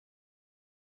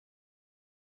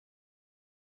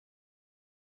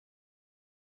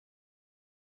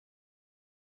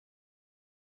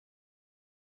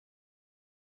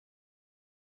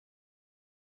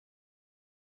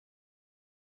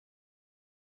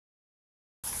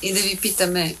и да ви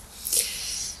питаме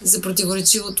за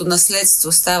противоречивото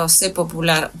наследство. Става все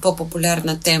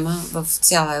по-популярна тема в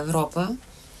цяла Европа.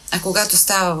 А когато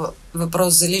става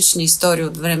въпрос за лични истории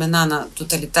от времена на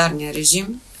тоталитарния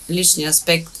режим, личния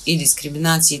аспект и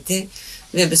дискриминациите,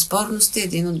 вие безспорно сте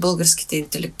един от българските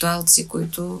интелектуалци,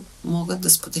 които могат да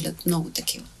споделят много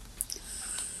такива.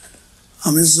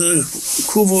 Ами за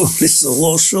хубаво и за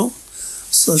лошо,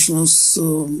 всъщност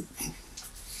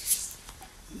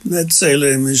не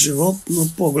целият ми живот, но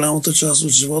по-голямата част от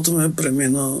живота ми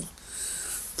премина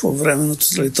по време на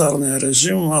тоталитарния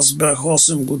режим. Аз бях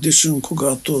 8 годишен,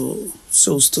 когато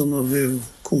се установи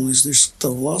комунистическата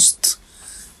власт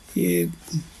и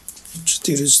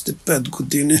 45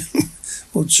 години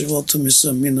от живота ми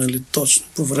са минали точно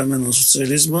по време на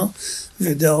социализма.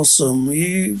 Видял съм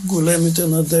и големите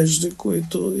надежди,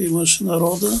 които имаше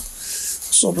народа,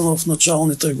 особено в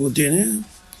началните години,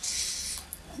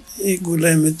 и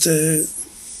големите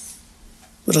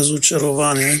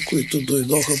разочарования, които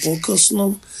дойдоха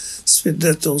по-късно.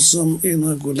 Свидетел съм и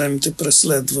на големите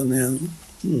преследвания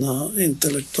на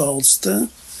интелектуалците,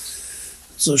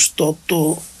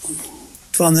 защото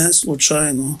това не е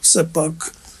случайно. Все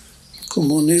пак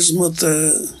комунизмът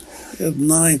е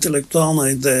една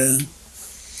интелектуална идея.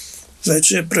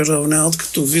 Вече я приравняват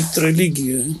като вид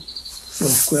религия,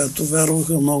 в която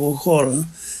вярваха много хора.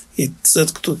 И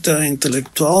след като тя е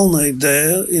интелектуална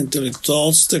идея,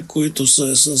 интелектуалците, които са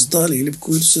я създали или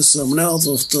които се съмняват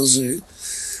в тази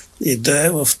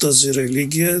идея, в тази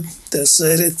религия, те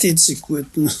са еретици,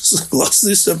 които не са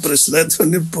съгласни, са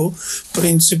преследвани по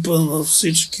принципа на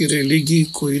всички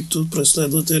религии, които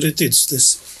преследват еретиците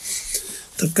си.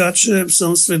 Така че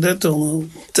съм свидетел на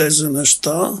тези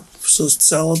неща с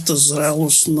цялата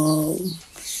зрелост на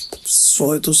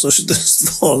своето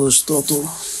същество, защото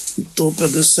до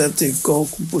 50 и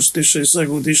колко, почти 60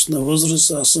 годишна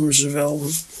възраст, аз съм живял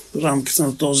в рамките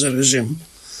на този режим.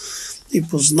 И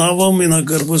познавам, и на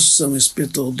гърба си съм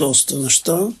изпитал доста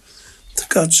неща,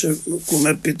 така че, ако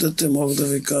ме питате, мога да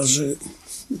ви кажа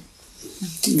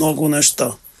много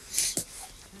неща.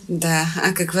 Да,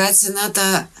 а каква е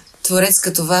цената творец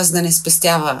като вас да не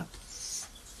спестява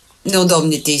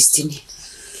неудобните истини?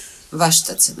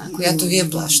 Вашата цена, която вие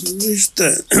плащате.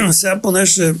 Вижте, сега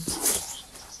понеже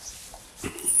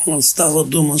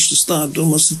ще стане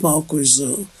дума след малко и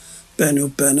за Пеню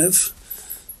Пенев,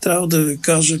 трябва да ви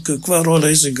кажа каква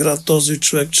роля изигра този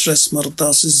човек чрез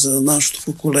смъртта си за нашето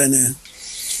поколение.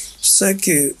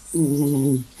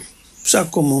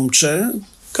 Всяко момче,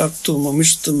 както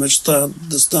момичета мечтаят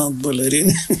да станат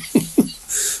балерини,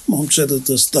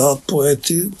 момчетата стават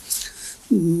поети,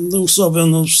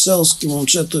 особено селски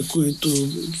момчета, които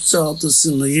цялата си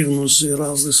наивност и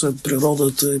разли след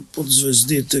природата и под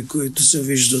звездите, които се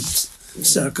виждат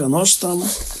всяка нощ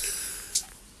там.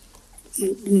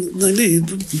 Нали,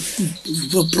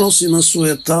 въпроси на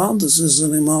суета да се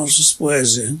занимаваш с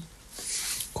поезия.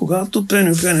 Когато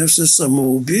Пеню Пенев се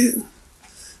самоуби,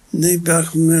 ние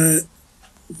бяхме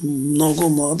много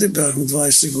млади, бяхме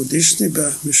 20 годишни,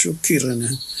 бяхме шокирани.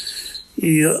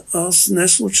 И аз не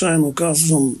случайно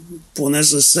казвам, поне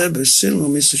за себе си, но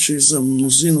мисля, че и за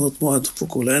мнозина от моето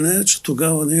поколение, че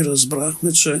тогава ние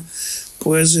разбрахме, че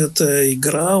поезията е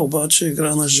игра, обаче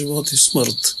игра на живот и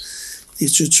смърт. И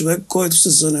че човек, който се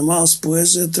занимава с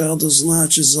поезия, трябва да знае,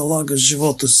 че залага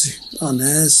живота си, а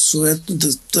не е суетно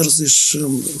да търсиш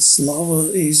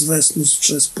слава и известност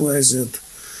чрез поезията.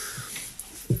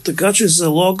 Така че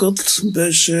залогът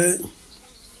беше,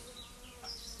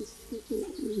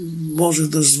 може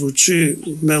да звучи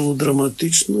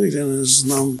мелодраматично или не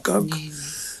знам как,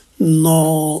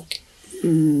 но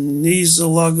ние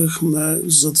залагахме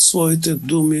зад своите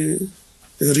думи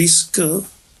риска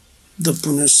да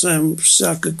понесем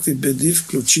всякакви беди,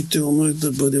 включително и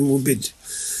да бъдем убити.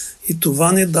 И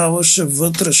това ни даваше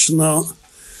вътрешна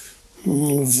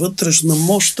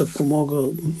мощ, ако мога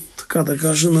така да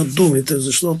кажа, на думите,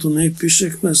 защото ние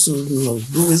пишехме с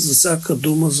думи, за всяка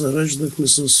дума зареждахме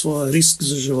със своя риск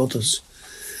за живота си.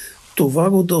 Това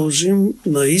го дължим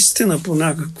наистина по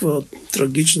някаква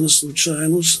трагична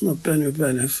случайност на Пеню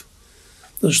Пенев.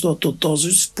 Защото този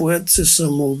поет се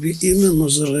самоуби именно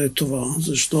заради това,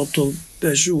 защото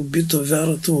беше убита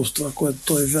вярата му в това, което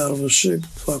той вярваше,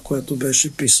 това, което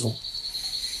беше писал.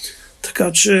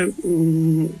 Така че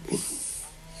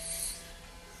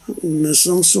не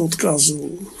съм се отказал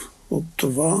от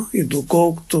това и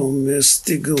доколкото ми е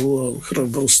стигала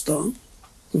храбростта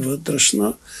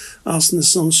вътрешна, аз не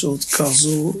съм се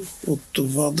отказал от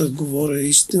това да говоря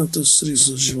истината си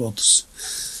за живота си.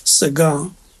 Сега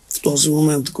в този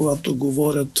момент, когато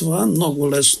говоря това,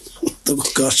 много лесно да го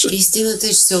кажа. Истината е,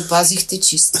 че се опазихте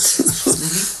чист.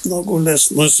 Много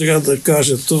лесно е сега да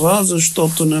кажа това,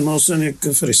 защото не нося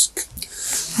никакъв риск.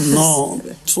 Но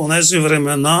в тези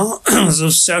времена за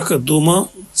всяка дума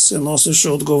се носеше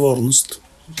отговорност.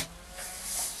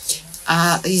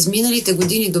 А изминалите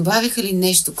години добавиха ли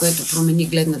нещо, което промени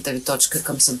гледната ви точка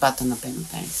към съдбата на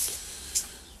ПНП?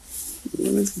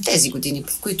 Тези години,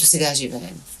 в които сега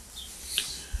живеем.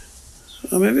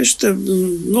 Вижте,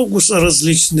 много са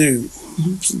различни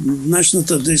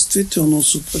днешната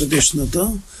действителност от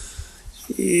предишната.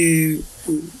 И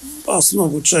аз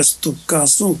много често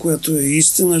казвам, което е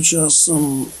истина, че аз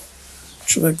съм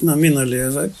човек на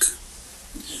миналия век.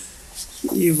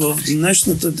 И в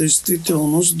днешната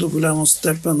действителност до голяма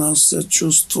степен аз се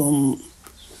чувствам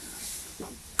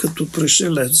като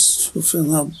пришелец в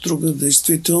една друга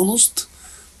действителност,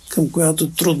 към която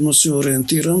трудно се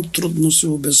ориентирам, трудно се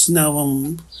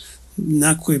обяснявам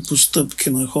някои постъпки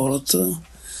на хората.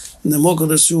 Не мога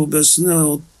да се обясня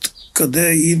от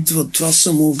къде идва това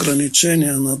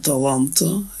самоограничение на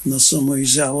таланта, на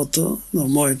самоизявата на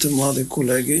моите млади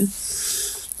колеги,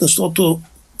 защото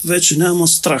вече няма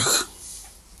страх.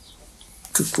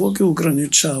 Какво ги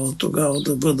ограничава тогава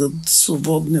да бъдат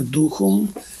свободни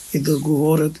духом и да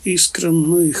говорят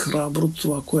искрено и храбро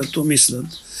това, което мислят?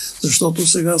 Защото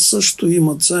сега също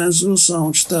има цензура,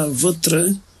 само че тя е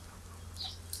вътре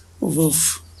в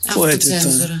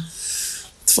поетите.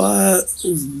 Това е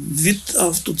вид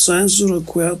автоцензура,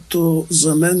 която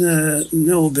за мен е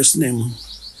необяснима.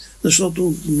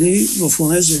 Защото ние в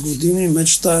онези години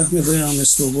мечтаяхме да имаме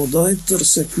свобода и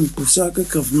търсехме по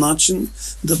всякакъв начин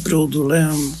да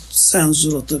преодолеем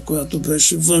цензурата, която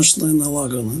беше външна и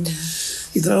налагана.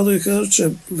 И трябва да ви кажа,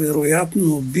 че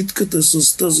вероятно битката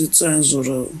с тази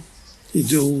цензура,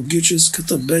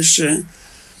 идеологическата, беше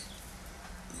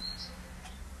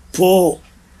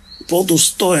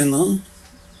по-достойна,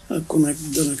 ако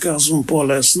да не казвам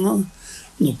по-лесна,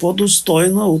 но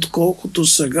по-достойна, отколкото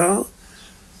сега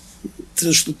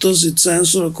срещу тази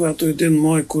цензура, която един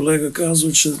мой колега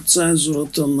казва, че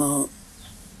цензурата на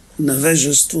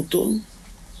невежеството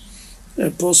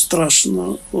е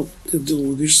по-страшна от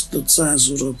идеологическата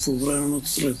цензура по време на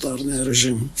тоталитарния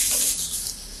режим.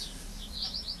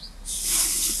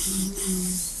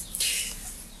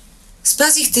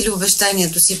 Спазихте ли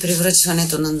обещанието си при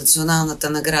връчването на националната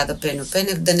награда Пеньо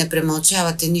Пенев да не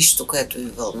премълчавате нищо, което ви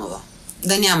вълнува?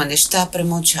 Да няма неща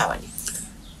премълчавани?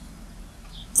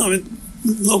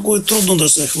 Много е трудно да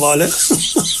се хваля,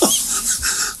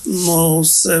 но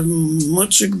се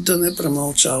мъчих да не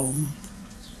премълчавам.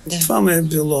 Да. Това ми е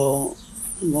било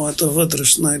моята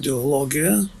вътрешна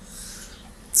идеология.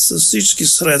 С всички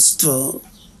средства,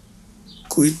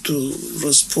 които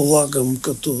разполагам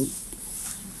като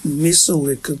мисъл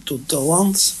и като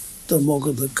талант, да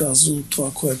мога да казвам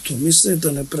това, което мисля и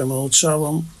да не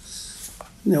премълчавам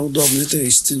неудобните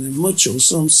истини. Мъчил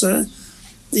съм се.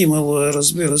 Имало е,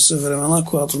 разбира се, времена,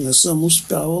 когато не съм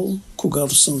успявал,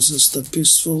 когато съм се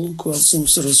стъписвал, когато съм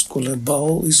се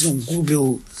разколебал и съм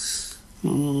губил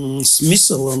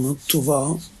смисъла на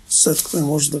това, след като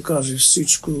може да каже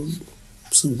всичко,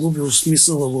 съм губил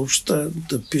смисъла въобще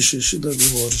да пишеш и да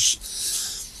говориш.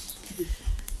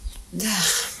 Да.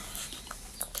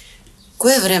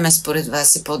 Кое време според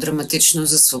вас е по-драматично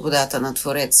за свободата на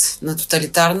Творец? На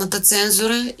тоталитарната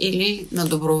цензура или на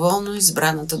доброволно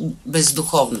избраната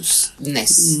бездуховност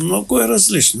днес? Много е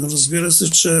различно. Разбира се,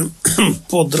 че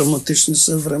по-драматични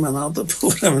са времената по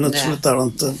време на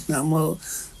тоталитарната.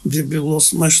 Би било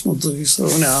смешно да ги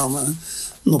сравняваме.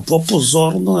 Но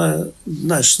по-позорно е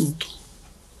днешното.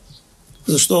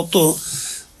 Защото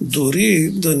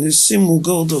дори да не си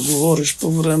могъл да говориш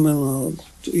по време на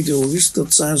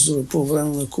идеологическата цензура, по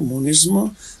време на комунизма,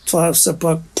 това е все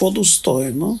пак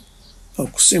по-достойно,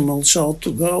 ако си мълчал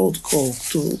тогава,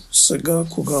 отколкото сега,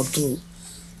 когато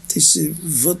ти си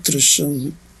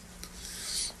вътрешен,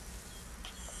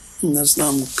 не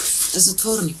знам какъв.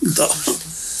 Затворник. Да.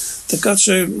 Така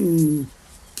че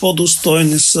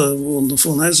по-достойни са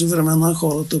в тези времена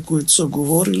хората, които са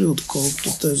говорили, отколкото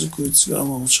тези, които сега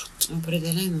мълчат.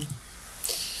 Определено.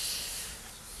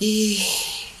 И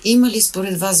има ли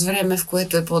според вас време, в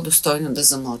което е по-достойно да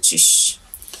замълчиш?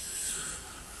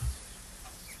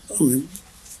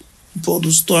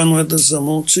 По-достойно е да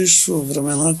замълчиш във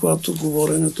времена, когато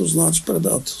говоренето значи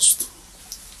предателство.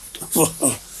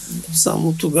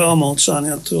 Само тогава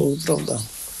мълчанието е оправдано.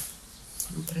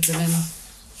 Определено.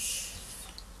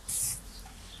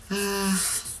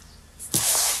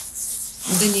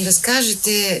 Да ни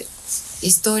разкажете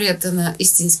историята на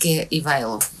истинския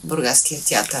Ивайло, Бургаския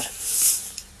театър.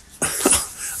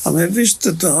 Ами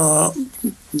вижте, това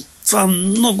е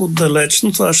много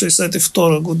далечно, това е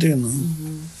 62 година.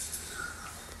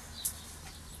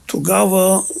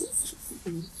 Тогава,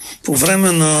 по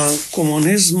време на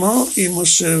комунизма,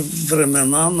 имаше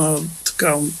времена на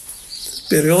така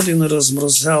периоди на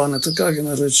размразяване, така ги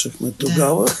наричахме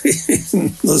тогава,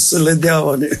 на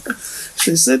селедяване.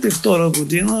 62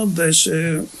 година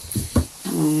беше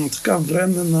така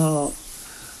време на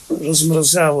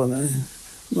размразяване,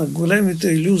 на големите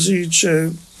илюзии, че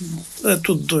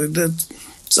ето дойде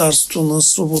царство на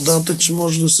свободата, че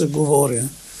може да се говори.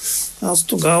 Аз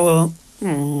тогава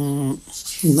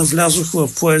навлязох в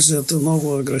поезията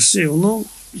много агресивно.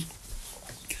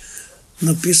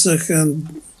 Написах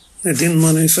един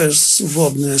манифест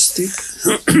свободния стих,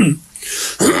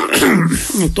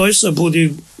 но той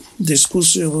събуди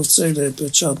дискусия в целия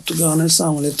печат. Тогава не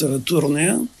само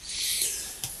литературния.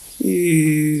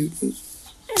 И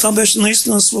това беше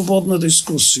наистина свободна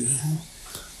дискусия.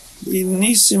 И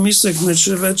ние си мислехме,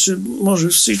 че вече може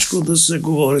всичко да се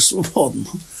говори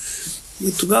свободно.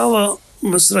 И тогава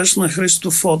ме срещна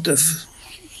Христо Фотев,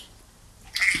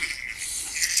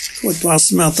 който аз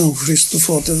смятам Христо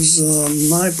Фотев за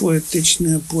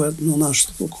най-поетичния поет на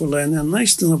нашето поколение.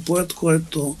 Наистина поет,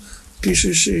 който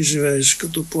пишеше и живееше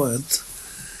като поет.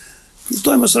 И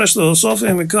той ме среща в София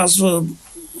и ми казва: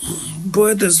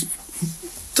 поете,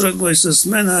 тръгвай се с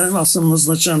мен, аз съм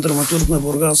назначен драматург на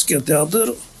Бургаския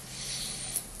театър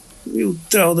и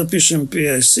трябва да пишем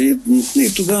пиеси.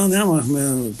 Ние тогава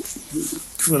нямахме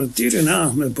квартири,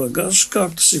 нямахме багаж,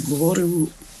 както си говорим,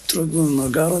 тръгваме на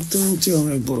гарата,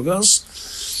 отиваме в Бургас.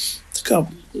 Така,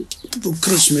 по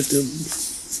кръчмите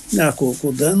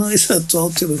няколко дена и след това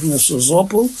отидохме в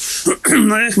Созопол.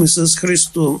 Наехме с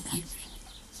Христо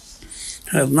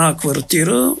една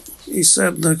квартира и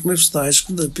седнахме в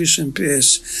стаичка да пишем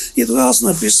пиеси. И тогава аз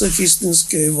написах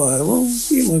Истинския Ивайло.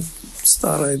 Имах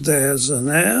стара идея за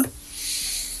нея.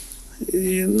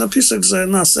 И написах за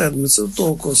една седмица,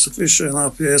 толкова се пише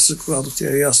една пиеса, когато ти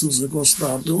е ясно за какво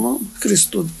става дума.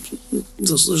 Христо,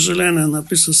 за съжаление,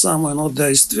 написа само едно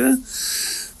действие,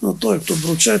 но той, като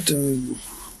прочете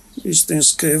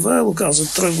Истинска Ивайло,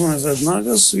 каза: тръгваме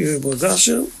веднага, свири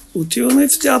багажа, отиваме. И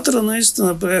в театъра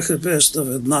наистина приеха пиесата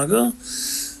веднага.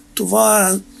 Това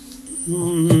е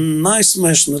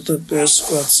най-смешната пиеса,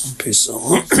 която съм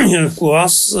писал. Ако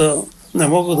аз не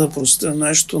мога да простя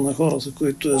нещо на хората,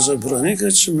 които я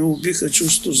забраниха, че ми убиха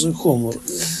чувство за хумор.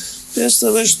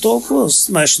 Пиесата беше толкова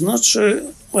смешна, че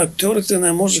актьорите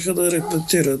не можеха да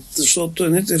репетират, защото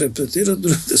едните репетират,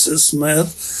 другите се смеят.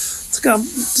 Така,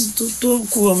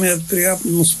 толкова ми е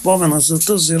приятно спомена за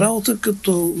тази работа,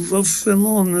 като в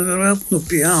едно невероятно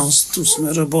пиянство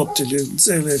сме работили,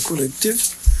 целият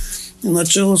колектив. И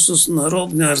начало с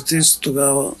народния артист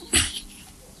тогава.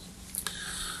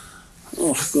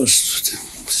 Ох, Господи,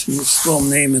 си му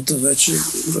спомня името, вече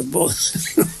работи.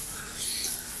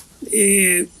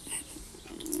 И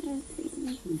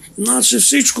значи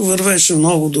всичко вървеше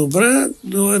много добре.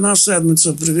 До една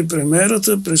седмица преди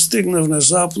премиерата пристигна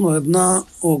внезапно една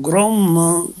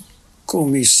огромна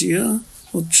комисия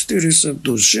от 40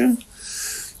 души.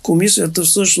 Комисията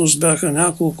всъщност бяха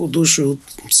няколко души от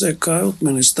ЦК, от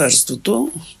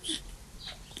Министерството.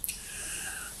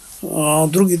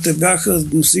 Другите бяха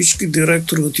всички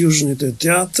директори от южните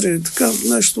театри. Така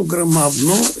нещо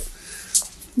грамадно.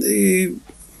 И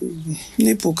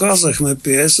ние показахме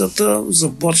пиесата,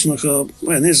 започнаха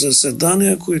едни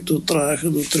заседания, които траеха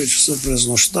до 3 часа през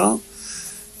нощта.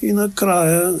 И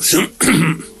накрая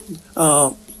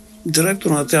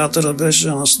директор на театъра беше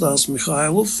Анастас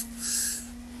Михайлов.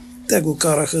 Те го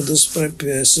караха да спре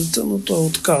пиесата, но той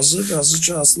отказа. Каза,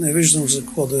 че аз не виждам за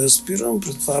какво да я спирам.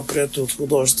 Пред това прието от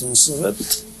художествен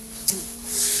съвет.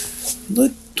 Но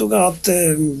и тогава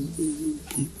те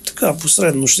така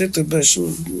посред нощите беше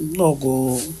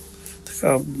много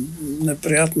така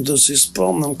неприятно да си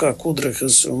спомням как удреха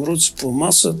се умруци по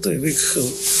масата и викаха: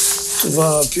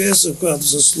 това пиеса, която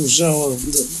заслужава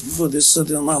да бъде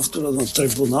съден автора на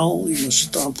трибунал.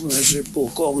 Имаше там понеже и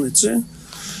полковници.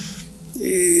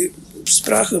 И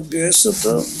спряха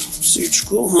пиесата,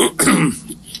 всичко.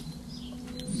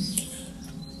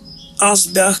 Аз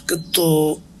бях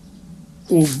като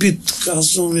убит,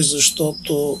 казвам ви,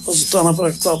 защото затова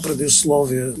направих това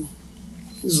предисловие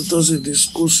за тази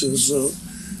дискусия,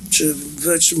 че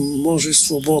вече може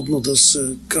свободно да се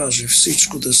каже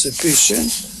всичко, да се пише.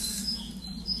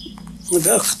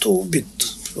 Бях като убит.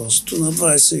 Просто на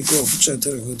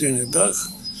 24 години бях.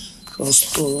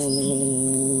 Просто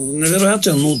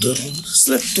невероятен удар.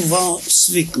 След това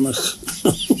свикнах.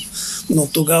 Но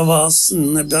тогава аз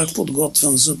не бях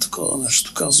подготвен за такова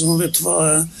нещо. Казвам ви,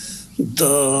 това е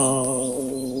да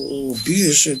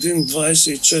биеш един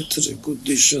 24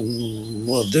 годишен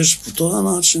младеж по този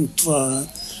начин, това е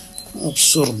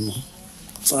абсурдно.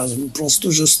 Това е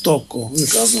просто жестоко. Не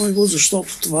казвам го,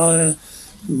 защото това е,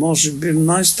 може би,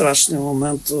 най-страшният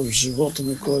момент в живота,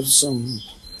 на който съм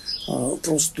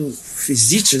просто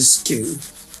физически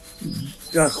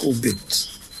бях убит.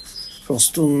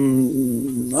 Просто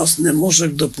аз не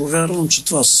можех да повярвам, че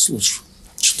това се случва.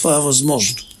 Че това е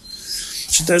възможно.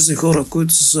 Че тези хора,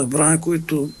 които са събрани,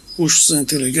 които уж са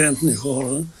интелигентни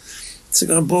хора,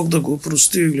 сега Бог да го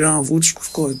прости, Илиян Вучков,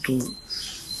 който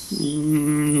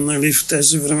в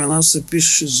тези времена се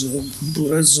пише за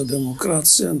борец за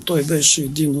демокрация. Той беше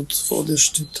един от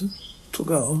водещите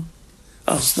тогава.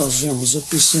 Аз даже имам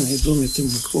записани думите му,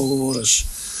 какво говореше.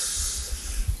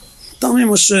 Там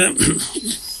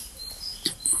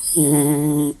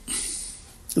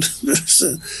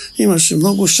имаше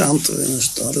много шантови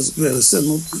неща, разбира се,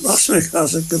 но аз ще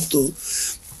кажа като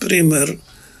пример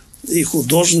и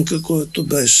художника, който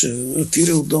беше,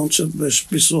 Кирил Дончев беше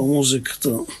писал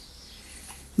музиката.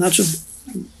 Значи,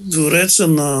 двореца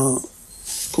на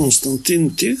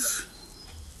Константин Тих,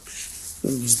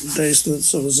 действието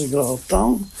се разиграва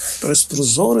там, през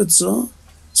прозореца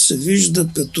се вижда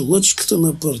петолъчката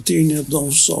на партийния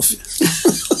дом в София.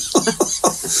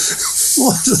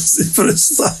 Може да си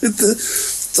представите.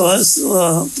 Тоест,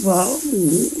 това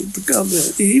така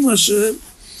бе. И имаше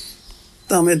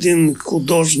там един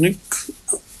художник,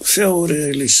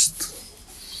 феореалист,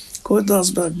 който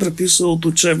аз бях преписал от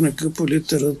учебника по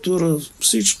литература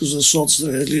всичко за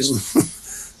соцреализъм.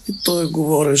 И той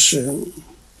говореше.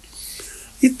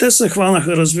 И те се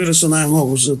хванаха, разбира се,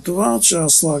 най-много за това, че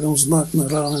аз слагам знак на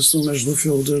равенство между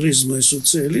феодализма и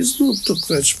социализма. От тук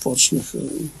вече почнаха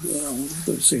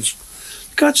всичко.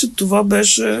 Така че това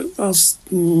беше, аз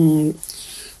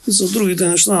за другите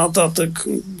неща нататък,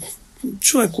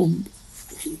 човек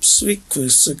свиква и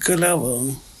се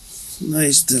калява,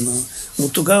 наистина. Но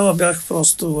тогава бях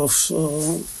просто в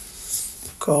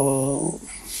такова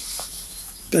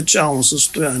печално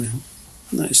състояние,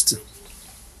 наистина.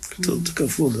 Като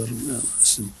такъв удар.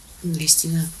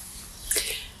 Наистина.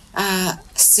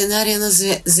 Сценария на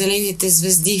Зелените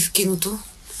звезди в киното?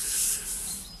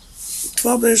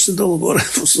 Това беше долу-горе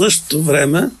по същото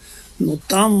време, но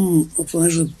там,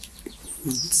 понеже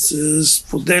се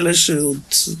споделяше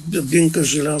от Бинка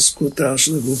Желязко,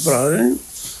 трябваше да го прави.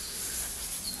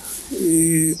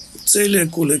 И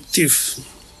целият колектив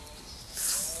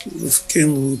в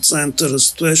киноцентъра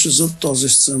стоеше за този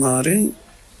сценарий.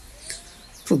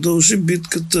 Продължи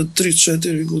битката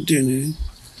 3-4 години.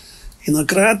 И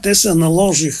накрая те се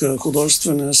наложиха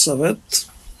художествения съвет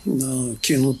на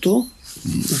киното.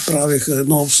 Направиха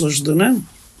едно обсъждане,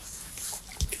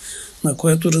 на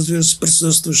което, разбира се,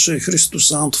 присъстваше Христо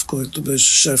Сантов, който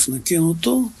беше шеф на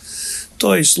киното.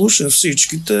 Той изслуша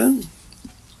всичките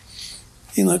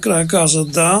и накрая каза: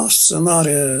 да,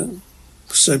 сценария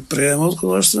се приема от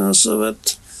художествения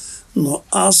съвет, но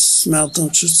аз смятам,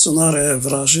 че сценария е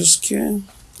вражески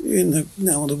и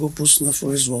няма да го пусна в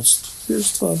производство. И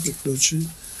с това приключи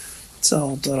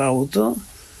цялата работа.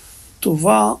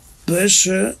 Това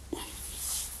беше,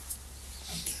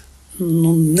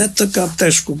 но не така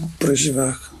тежко го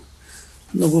преживях.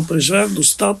 Но го преживях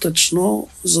достатъчно,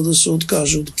 за да се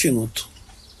откажа от киното.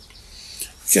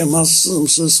 Хем аз съм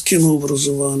с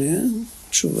кинообразование,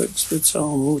 човек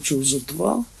специално учил за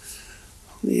това.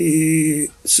 И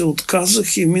се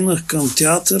отказах и минах към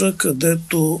театъра,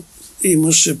 където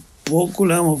имаше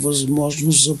по-голяма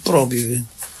възможност за пробиви.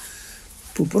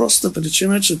 По проста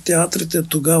причина, че театрите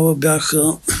тогава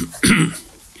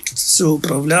се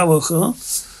управляваха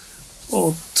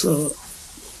от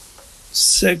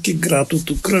всеки град, от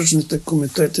окръжните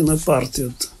комитети на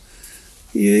партията.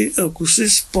 И ако си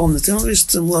спомните, вие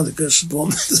сте млади, къде ще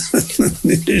помните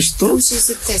нищо,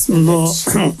 но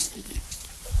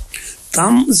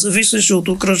там зависеше от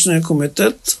окръжния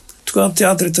комитет. Тогава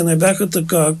театрите не бяха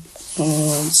така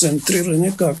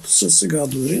центрирани, както са сега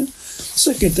дори.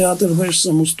 Всеки театър беше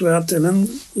самостоятелен,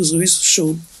 зависеше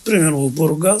от, примерно в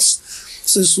Бургас,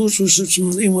 се случваше, че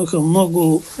имаха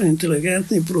много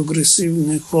интелигентни,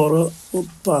 прогресивни хора от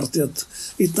партията.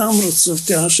 И там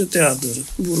разцъфтяваше театър.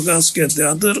 Бургаският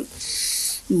театър,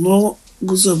 но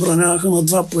го забраняха на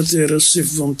 2 пъти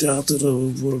разсипвам театъра в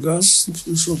Бургас,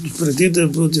 защото преди да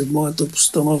бъде моята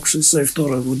постановка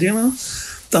 62 година,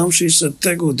 там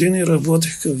 60-те години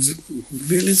работиха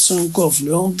Вили Цанков,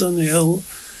 Леон Даниел,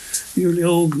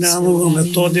 Юлия Огнянова,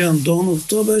 Методий Андонов.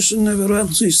 Това беше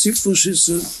невероятно. Изсипваше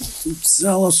се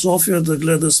цяла София да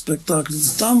гледа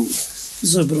спектаклите. Там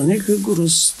забраниха го,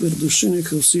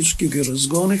 разпердушиниха всички, ги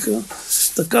разгониха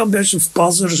Така беше в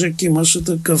Пазарджик, имаше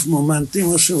такъв момент,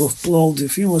 имаше в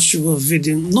Пловдив, имаше в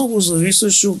Видин. Много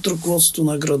зависеше от ръководството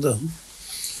на града.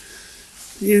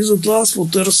 И затова аз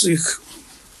потърсих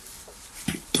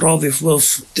пробив в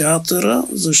театъра,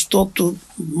 защото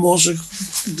можех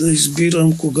да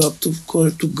избирам, когато в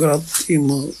който град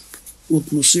има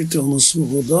относителна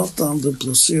свобода, там да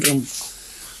пласирам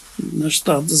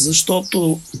нещата,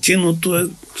 защото киното е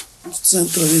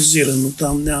централизирано,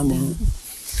 там няма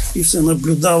и се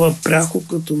наблюдава пряко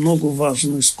като много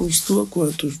важно изкуство,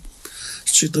 което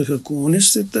считаха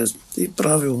комунистите и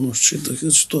правилно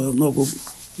считаха, че то е много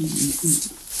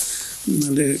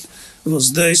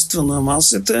въздейства на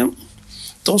масите.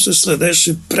 То се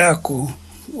следеше пряко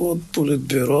от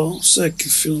Политбюро, всеки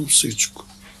филм, всичко.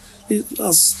 И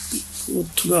аз от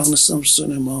тогава не съм се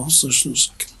занимавал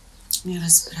всъщност. Не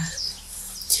разбрах.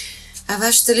 А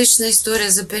вашата лична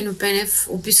история за Пеньо Пенев,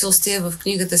 описал сте я в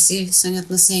книгата си "Сънят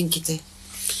на сенките".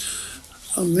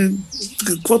 Ами,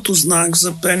 каквото знах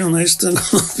за Пеньо, наистина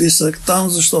написах там,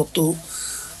 защото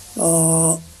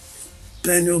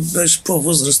Пеньо беше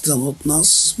по-възрастен от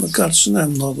нас, макар че не е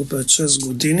много, 5-6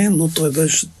 години, но той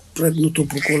беше предното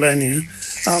поколение.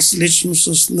 Аз лично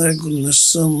с него не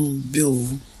съм бил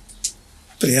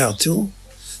приятел.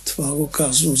 Това го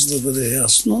казвам, за да бъде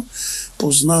ясно.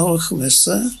 Познавахме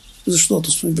се,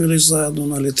 защото сме били заедно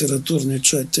на литературни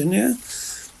четения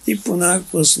и по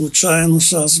някаква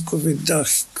случайност аз го видях,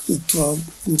 това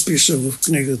го пиша в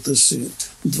книгата си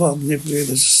 2 дни преди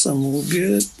да се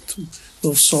самоубие.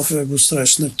 В София го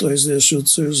срещнах, той излезеше от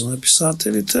Съюза на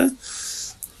писателите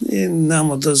и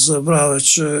няма да забравя,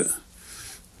 че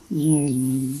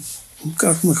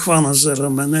как ме хвана за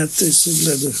раменете и се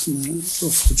гледахме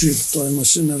в очи. Той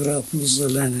имаше невероятно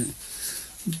зелени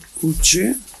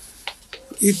очи.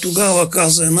 И тогава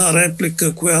каза една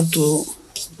реплика, която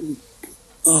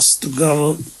аз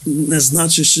тогава не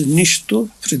значеше нищо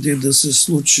преди да се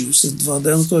случи. След 2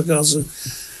 дена той каза: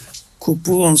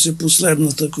 "Купувам си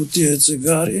последната кутия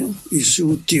цигари и си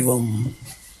отивам."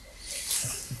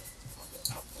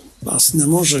 Аз не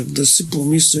можех да си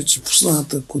помисля, че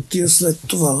последната кутия, след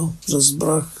това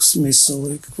разбрах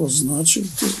смисъла и какво значи.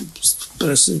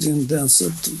 През един ден,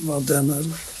 след 2 дена,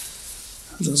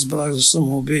 разбрах за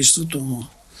самоубийството му.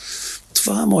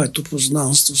 Това е моето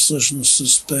познанство всъщност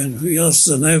с Пеньо. И аз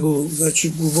за него вече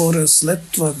говоря след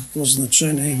това какво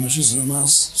значение имаше за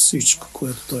нас всичко,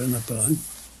 което той направи.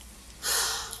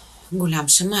 Голям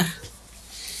шамар.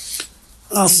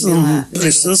 Аз съм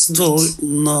присъствал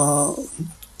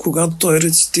когато той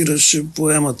рецитираше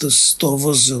поемата си "100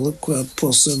 възела", която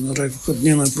после нарекоха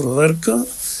 "Дни на проверка".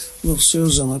 В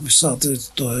Съюза на писателите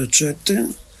той чете.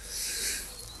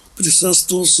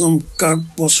 Присъствал съм как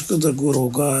почнаха да го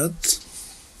ругаят,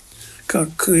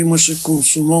 как имаше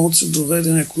комсомолци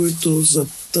доведени, които за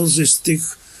този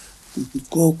стих,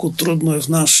 колко трудно е в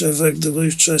нашия век да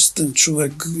бъдеш честен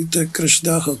човек. И те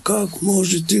крещяха: "Как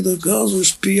може ти да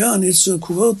казваш пияница,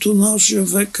 когато нашия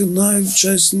век е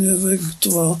най-честният век в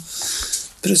това?"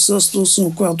 Присъствал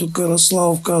съм, когато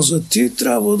Караслав каза: "Ти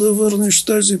трябва да върнеш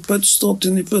тези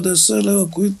 550 лева,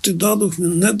 които ти дадохме,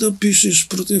 не да пишеш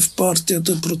против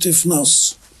партията, против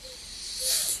нас."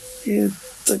 И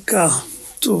така,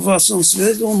 това съм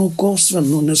свидетел, но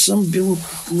косвено. Не съм бил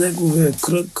в неговия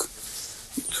кръг.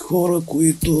 Хора,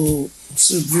 които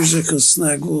се движеха с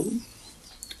него,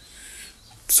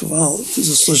 това,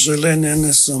 за съжаление,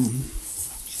 не съм.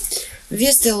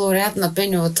 Вие сте лауреат на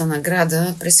Пеньовата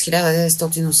награда през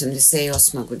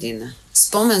 1988 година.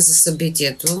 Спомен за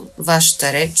събитието,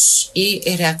 вашата реч и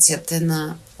реакцията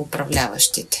на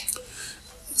управляващите.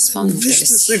 Спомняте ли Вижте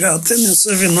си? сега, те не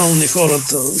са виновни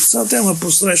хората. Сега те ме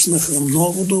посрещнаха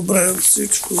много добре,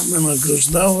 всичко ме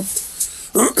награждават.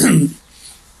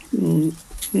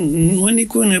 Но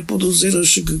никой не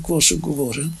подозираше какво ще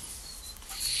говоря.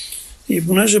 И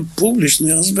понеже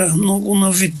публично, аз бях много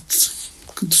на вид,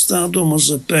 като стана дума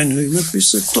за Пеньо, и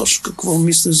написах точно какво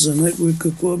мисля за него и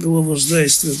какво е било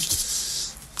въздействието.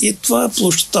 И това е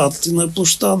площад. И на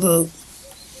площада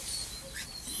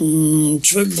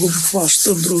човек го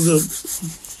хваща друга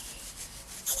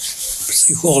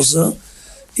психоза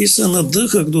и се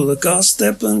надъхах до такава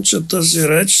степен, че тази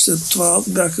реч след това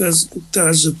тя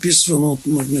е записвана от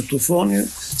магнитофони,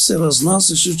 се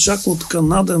разнасяше, чак от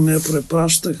Канада ме я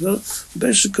препращаха,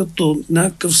 беше като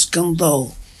някакъв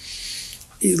скандал.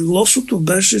 И лошото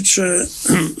беше, че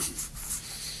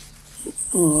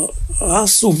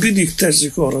аз обидих тези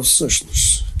хора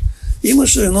всъщност.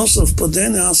 Имаше едно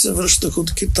съвпадение, аз се връщах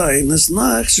от Китай. Не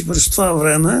знаех, че през това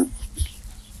време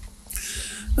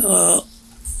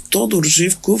Тодор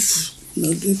Живков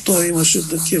И той имаше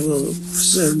такива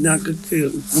все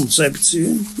някакви концепции,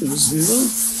 развива,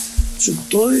 че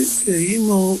той е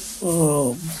имал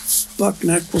пак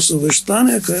някакво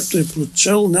съвещание, където е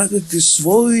прочел някакви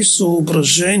свои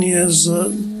съображения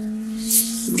за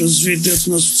развитието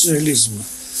на социализма.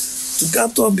 Така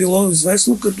то било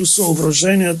известно като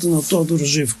съображенията на Тодор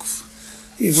Живков.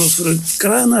 И в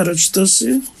края на речта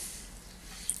си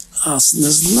аз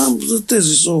не знам за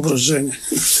тези съображения,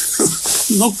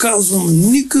 но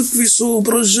казвам, никакви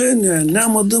съображения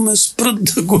няма да ме спрат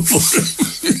да говоря.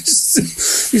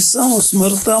 И само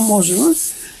смъртта може.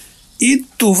 И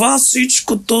това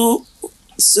всичкото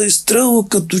се изстрелва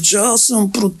като че аз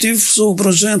съм против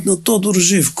съображението на Тодор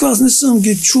Живков. Аз не съм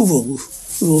ги чувал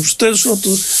въобще,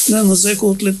 защото не назеха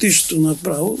от летището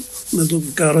направо. Ме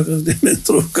докараха в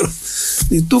Димитровград.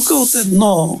 И тук от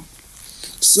едно,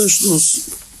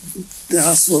 всъщност,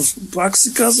 аз пак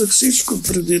си казах всичко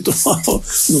преди това,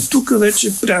 но тук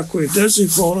вече пряко и тези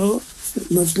хора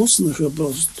напуснаха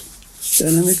просто.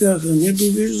 Те не ми казаха ни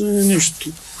довиждане, нищо.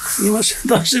 Имаше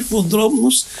даже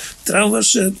подробност,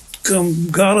 трябваше към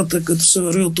гарата, като се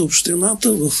върви от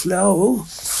общината, вляво,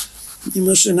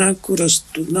 имаше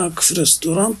някакъв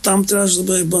ресторант, там трябваше да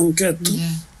бъде банкет.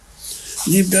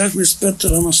 Ние бяхме с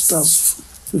Петър Анастасов.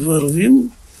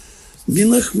 Вървим,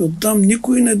 минахме оттам,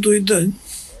 никой не дойде.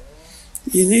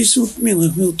 И ние си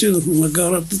отминахме, отидохме на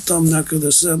гарата, там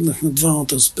някъде седнахме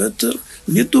двамата с Петър.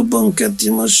 Нито банкет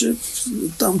имаше,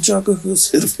 там чакаха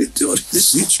сервитьорите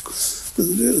всичко.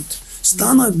 Разбирате?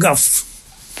 Стана гаф.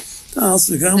 Аз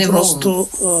сега просто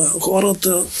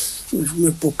хората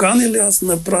ме поканили, аз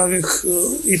направих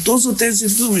и то за тези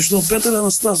думи, защото Петър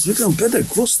Анастас, викам, Петър,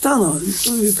 какво стана? И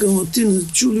той викам, а ти не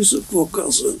чули са какво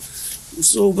каза?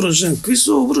 Съображения. Какви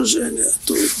съображения?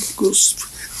 Той,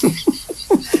 Господи.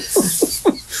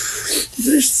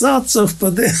 Виж, са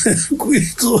съвпадения,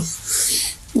 които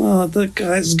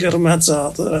така изгърмят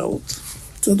цялата работа.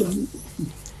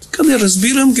 Къде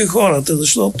разбирам ги хората,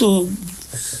 защото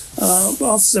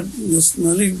аз се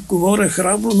говоря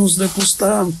храбро, но за да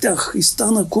поставям тях и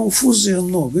стана конфузия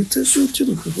много. И те си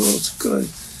отидоха хората край.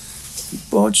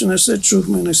 Повече не се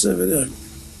чухме, не се видяхме.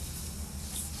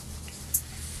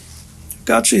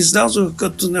 Така че излязох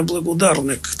като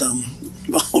неблагодарник там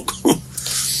малко.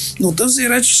 Но тази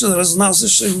реч се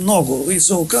разнасяше много. И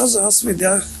се оказа, аз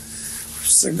видях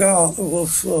сега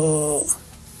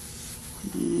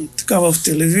в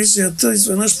телевизията,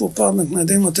 изведнъж попаднах на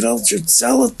един материал, че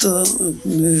цялата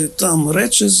там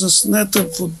реч е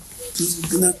заснета под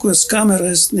някоя с камера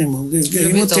е снимал.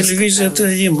 Има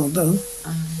телевизията, има, да.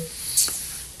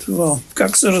 Това.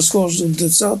 Как се разхождат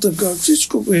децата, как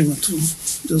всичко го има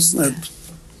заснето.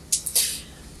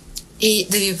 И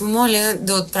да ви помоля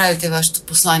да отправите вашето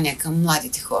послание към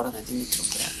младите хора на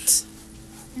Димитровград.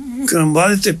 Към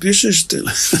младите пишещи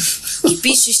ли? И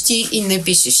пишещи, и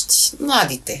непишещи.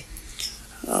 Младите.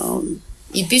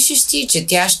 И пишещи, и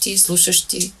четящи, и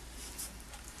слушащи.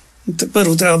 Те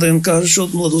първо трябва да им кажеш,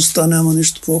 от младостта няма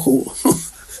нищо по-хубаво.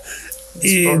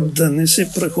 И да не си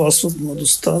прехласват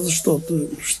младостта, защото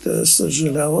ще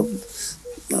съжаляват.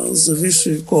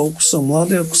 Зависи колко са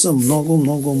млади. Ако са много,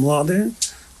 много млади,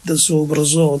 да се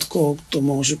образуват колкото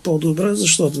може по-добре,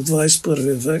 защото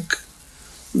 21 век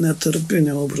не търпи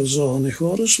необразовани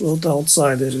хора, ще бъдат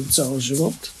аутсайдери цял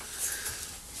живот.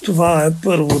 Това е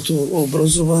първото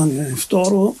образование.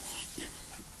 Второ,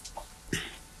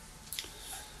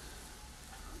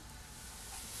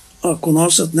 ако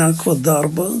носят някаква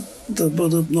дарба, да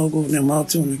бъдат много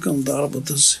внимателни към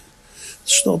дарбата си.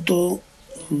 Защото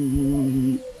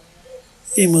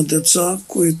има деца,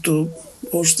 които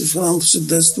още в ранното си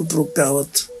детство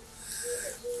пропяват.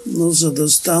 Но за да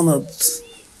станат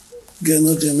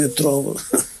Гена Димитрова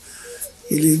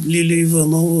или Лили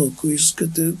Иванова, ако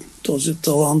искате, този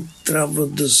талант трябва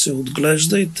да се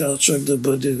отглежда и трябва човек да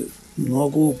бъде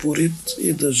много упорит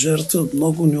и да жертва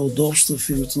много неудобства в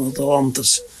името на таланта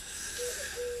си.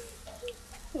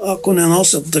 Ако не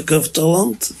носят такъв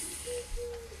талант,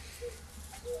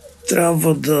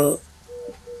 трябва да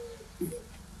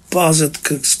пазят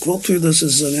каквото и да се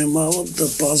занимават,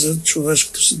 да пазят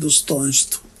човешкото си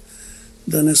достоинство.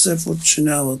 Да не се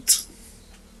подчиняват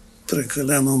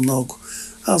прекалено много.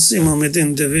 Аз имам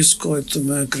един девиз, който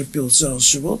ме е крепил цял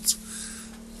живот,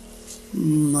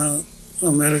 на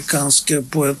американския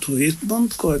поет Уитман,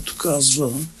 който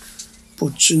казва: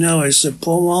 подчинявай се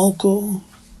по-малко,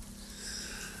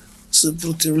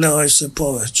 съпротивлявай се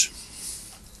повече.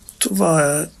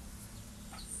 Това е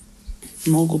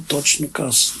много точно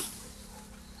казано.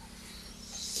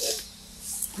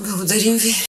 Благодарим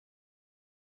ви.